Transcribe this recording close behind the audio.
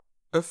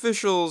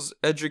Officials,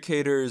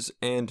 educators,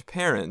 and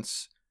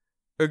parents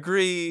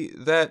agree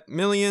that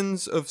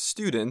millions of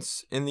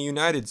students in the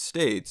United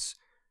States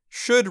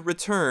should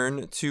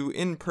return to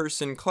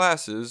in-person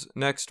classes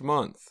next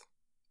month.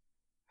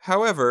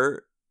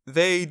 However,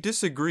 they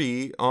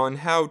disagree on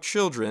how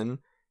children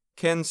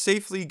can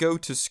safely go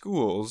to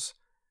schools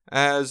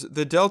as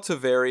the Delta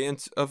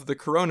variant of the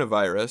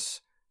coronavirus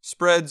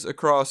spreads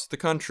across the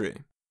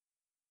country.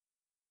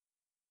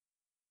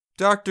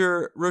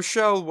 Dr.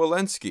 Rochelle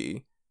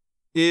Walensky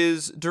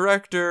is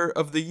director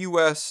of the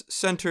U.S.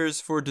 Centers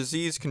for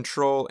Disease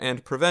Control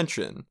and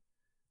Prevention,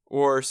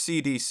 or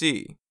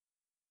CDC.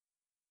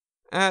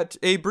 At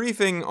a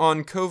briefing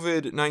on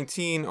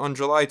COVID-19 on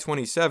July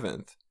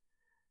 27th,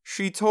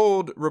 she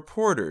told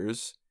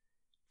reporters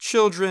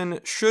children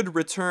should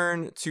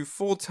return to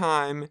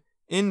full-time,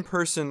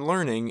 in-person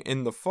learning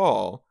in the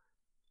fall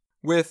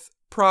with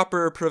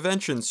proper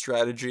prevention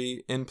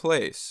strategy in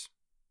place.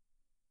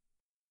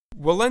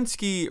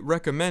 Walensky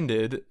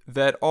recommended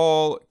that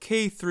all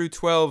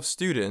K-12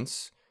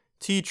 students,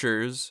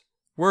 teachers,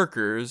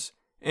 workers,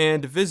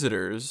 and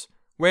visitors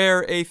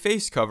wear a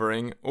face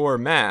covering or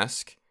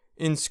mask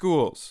in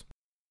schools.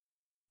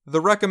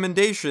 The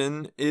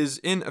recommendation is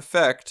in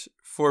effect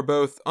for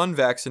both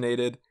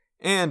unvaccinated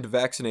and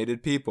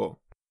vaccinated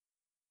people.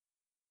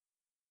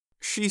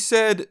 She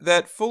said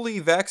that fully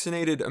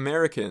vaccinated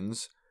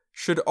Americans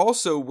should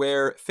also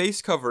wear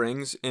face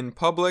coverings in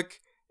public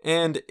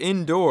and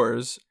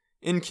indoors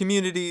in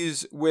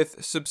communities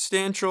with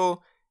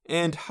substantial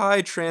and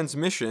high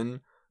transmission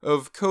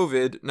of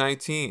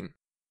COVID-19.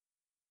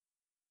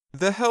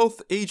 The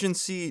health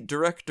agency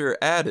director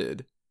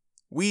added,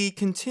 "We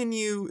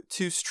continue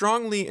to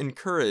strongly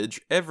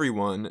encourage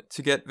everyone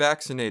to get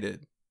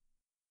vaccinated."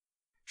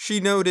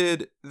 She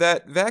noted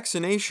that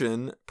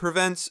vaccination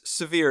prevents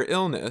severe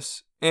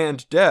illness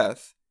and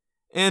death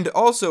and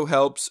also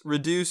helps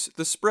reduce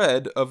the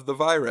spread of the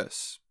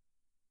virus.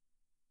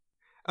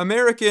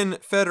 American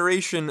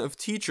Federation of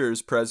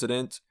Teachers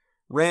President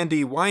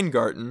Randi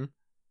Weingarten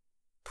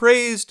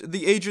praised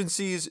the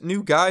agency's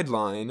new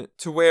guideline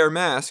to wear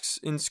masks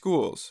in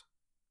schools.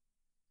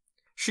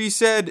 She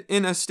said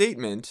in a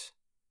statement,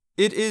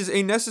 "It is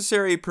a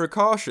necessary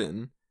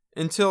precaution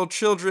until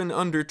children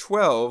under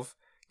 12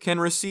 can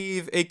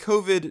receive a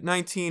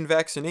COVID-19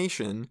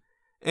 vaccination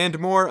and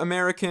more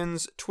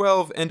Americans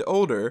 12 and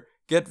older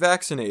get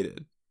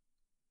vaccinated."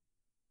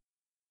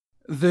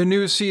 The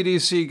new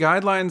CDC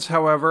guidelines,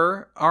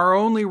 however, are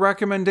only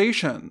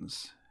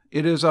recommendations.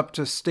 It is up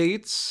to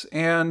states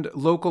and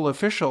local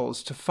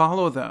officials to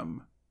follow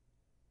them.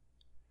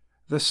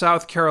 The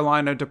South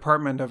Carolina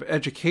Department of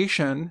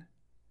Education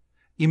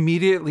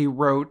immediately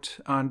wrote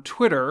on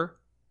Twitter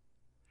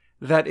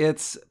that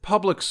its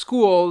public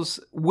schools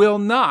will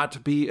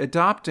not be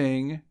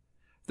adopting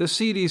the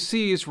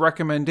CDC's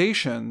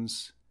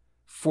recommendations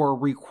for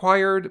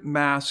required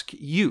mask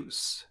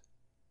use.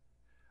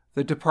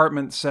 The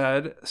department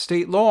said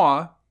state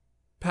law,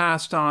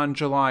 passed on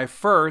July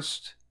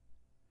 1st,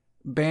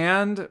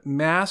 banned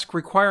mask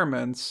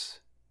requirements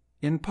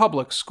in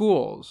public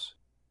schools.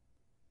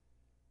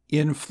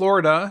 In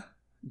Florida,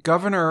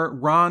 Governor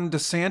Ron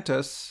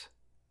DeSantis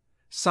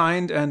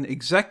signed an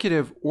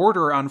executive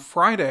order on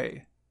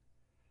Friday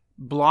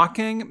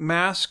blocking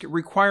mask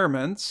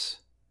requirements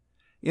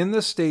in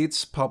the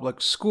state's public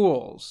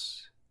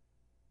schools.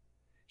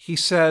 He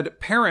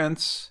said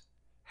parents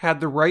had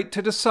the right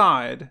to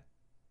decide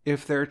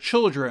if their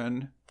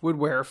children would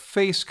wear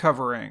face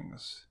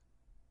coverings.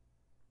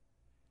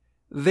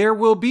 There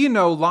will be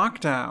no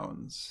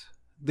lockdowns.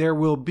 There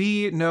will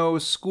be no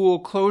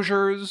school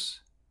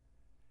closures.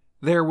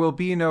 There will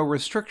be no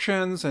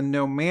restrictions and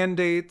no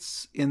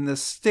mandates in the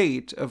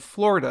state of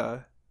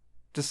Florida,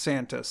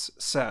 DeSantis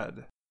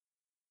said.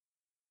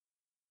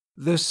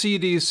 The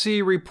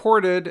CDC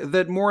reported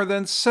that more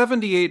than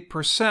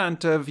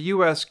 78% of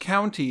U.S.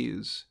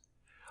 counties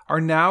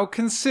are now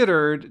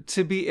considered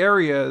to be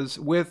areas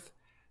with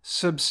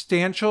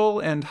substantial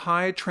and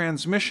high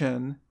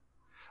transmission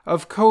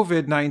of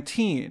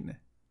COVID-19.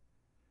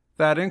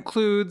 That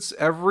includes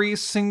every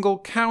single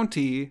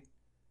county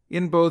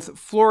in both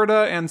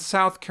Florida and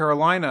South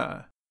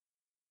Carolina.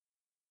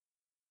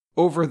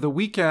 Over the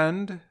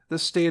weekend, the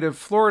state of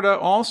Florida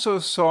also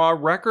saw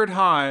record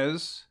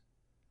highs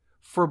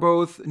for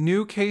both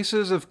new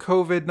cases of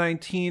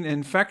COVID-19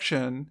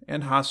 infection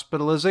and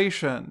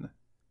hospitalization.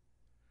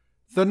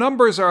 The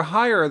numbers are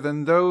higher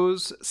than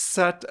those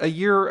set a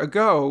year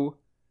ago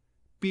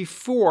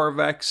before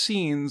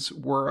vaccines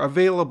were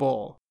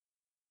available.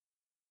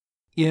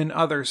 In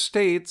other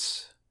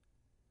states,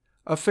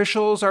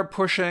 officials are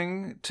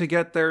pushing to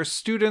get their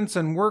students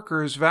and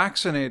workers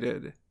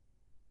vaccinated.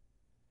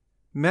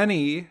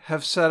 Many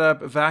have set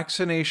up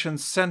vaccination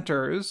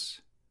centers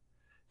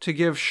to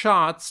give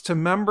shots to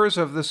members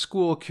of the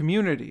school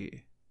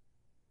community,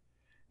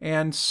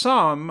 and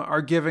some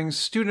are giving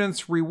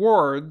students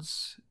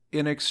rewards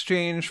in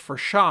exchange for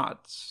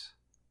shots.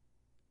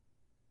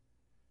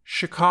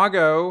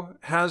 Chicago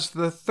has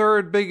the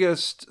third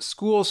biggest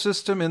school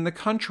system in the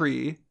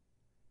country,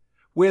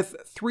 with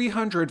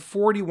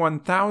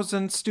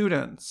 341,000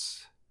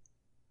 students.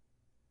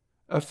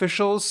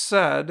 Officials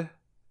said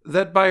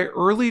that by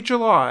early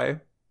July,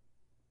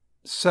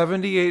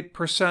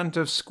 78%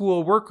 of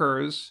school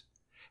workers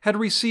had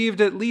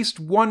received at least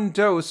one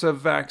dose of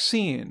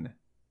vaccine.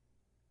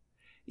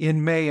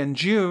 In May and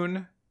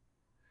June,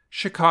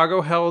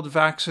 Chicago held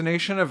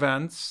vaccination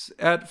events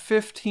at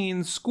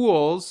 15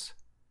 schools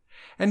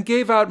and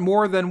gave out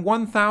more than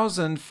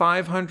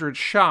 1,500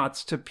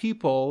 shots to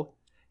people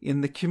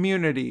in the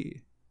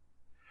community.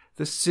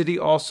 The city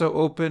also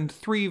opened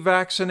 3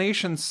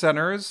 vaccination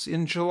centers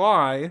in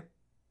July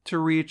to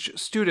reach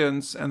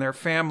students and their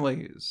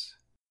families.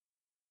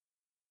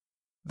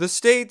 The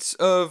states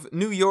of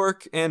New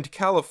York and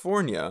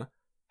California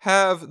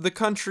have the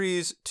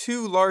country's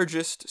 2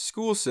 largest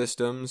school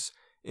systems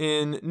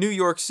in New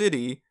York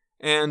City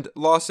and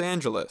Los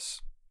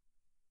Angeles.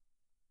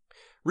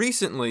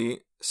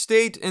 Recently,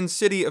 state and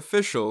city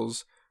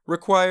officials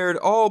required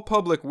all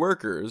public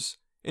workers,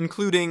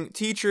 including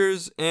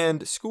teachers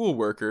and school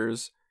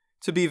workers,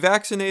 to be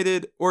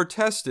vaccinated or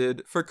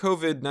tested for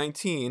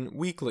COVID-19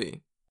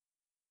 weekly.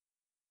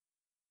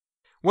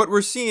 What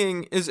we're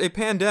seeing is a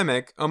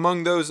pandemic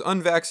among those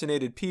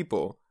unvaccinated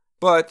people,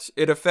 but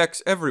it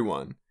affects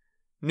everyone,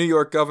 New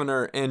York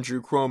Governor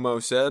Andrew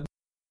Cuomo said.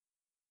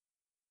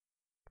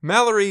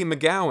 Mallory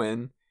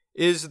McGowan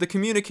is the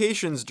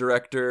communications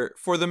director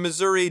for the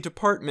Missouri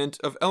Department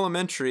of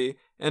Elementary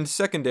and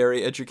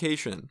Secondary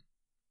Education.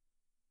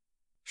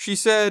 She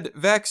said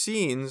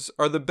vaccines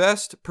are the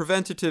best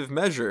preventative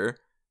measure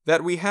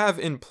that we have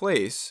in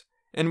place,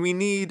 and we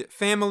need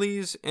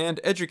families and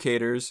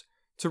educators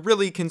to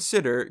really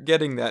consider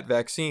getting that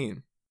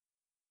vaccine.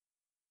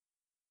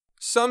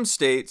 Some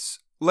states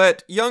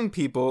let young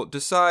people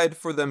decide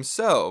for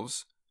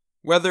themselves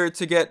whether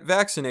to get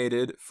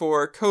vaccinated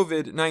for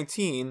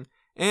COVID-19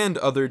 and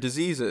other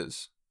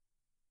diseases.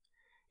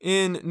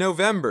 In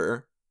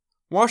November,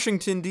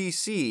 Washington,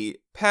 D.C.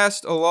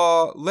 passed a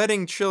law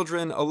letting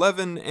children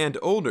 11 and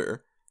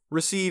older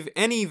receive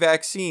any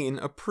vaccine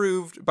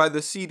approved by the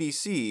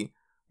CDC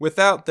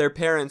without their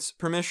parents'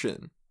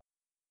 permission.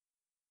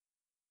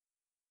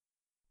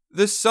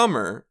 This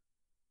summer,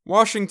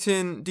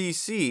 Washington,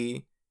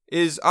 D.C.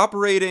 is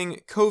operating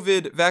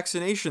COVID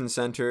vaccination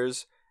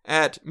centers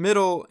at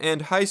middle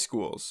and high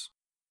schools.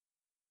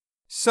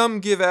 Some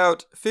give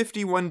out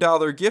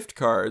 $51 gift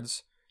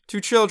cards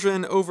to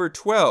children over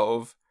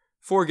 12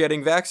 for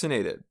getting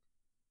vaccinated.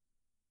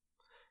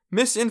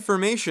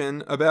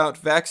 Misinformation about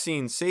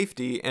vaccine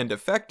safety and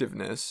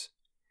effectiveness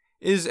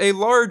is a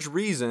large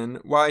reason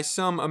why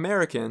some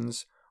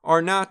Americans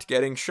are not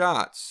getting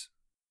shots.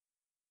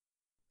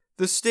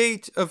 The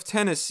state of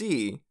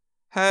Tennessee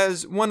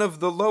has one of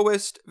the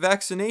lowest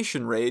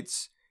vaccination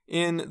rates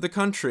in the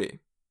country.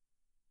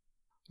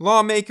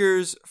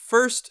 Lawmakers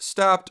first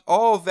stopped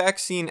all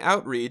vaccine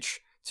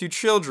outreach to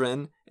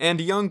children and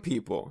young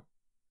people.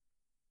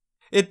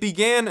 It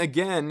began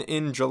again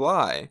in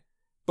July,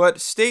 but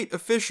state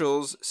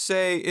officials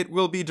say it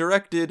will be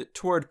directed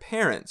toward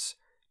parents,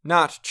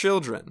 not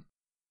children.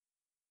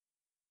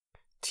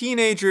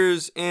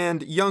 Teenagers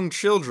and young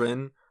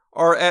children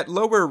are at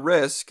lower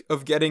risk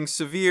of getting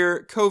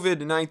severe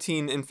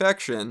COVID-19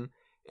 infection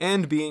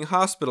and being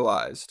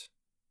hospitalized.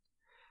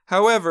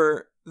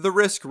 However, the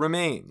risk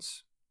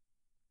remains.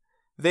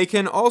 They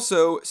can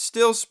also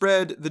still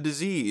spread the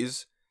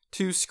disease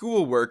to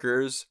school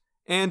workers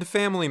and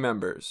family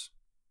members.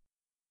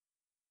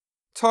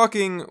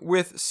 Talking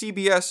with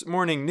CBS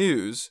Morning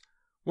News,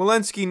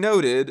 Walensky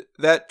noted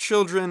that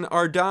children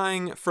are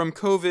dying from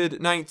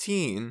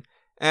COVID-19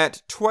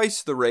 at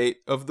twice the rate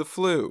of the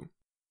flu.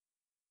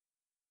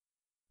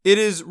 It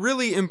is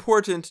really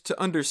important to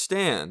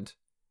understand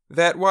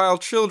that while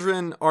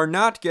children are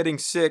not getting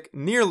sick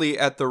nearly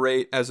at the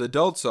rate as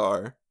adults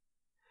are,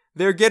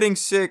 they're getting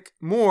sick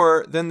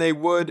more than they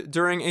would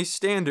during a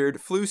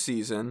standard flu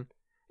season,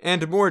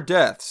 and more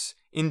deaths,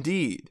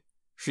 indeed,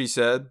 she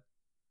said.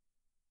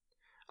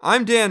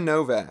 I'm Dan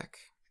Novak.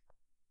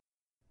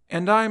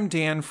 And I'm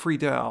Dan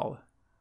Friedel.